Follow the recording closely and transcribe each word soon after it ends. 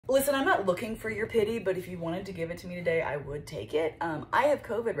Listen, I'm not looking for your pity, but if you wanted to give it to me today, I would take it. I have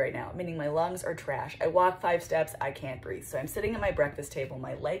COVID right now, meaning my lungs are trash. I walk 5 steps, I can't breathe. So I'm sitting at my breakfast table,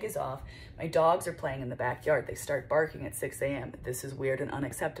 my leg is off, my dogs are playing in the backyard. They start barking at 6 a.m. This is weird and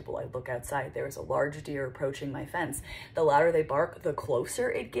unacceptable. I look outside, there is a large deer approaching my fence. The louder they bark, the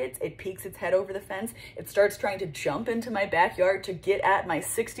closer it gets. It peeks its head over the fence. It starts trying to jump into my backyard to get at my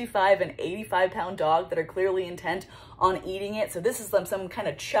 65 and 85-pound dog that are clearly intent on eating it. So this is some kind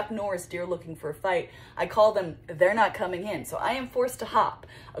of Chuck Norris deer looking for a fight. I call them, they're not coming in. So I am forced to hop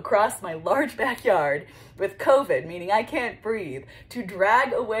across my large backyard with COVID, meaning I can't breathe, to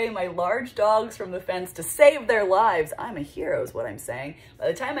drag away my large dogs from the fence to save their lives. I'm a hero is what I'm saying. By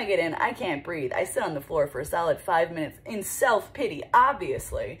the time I get in, I can't breathe. I sit on the floor for a solid 5 minutes in self-pity,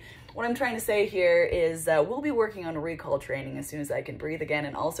 obviously. What I'm trying to say here is we'll be working on recall training as soon as I can breathe again.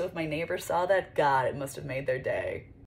 And also if my neighbors saw that, God, it must have made their day.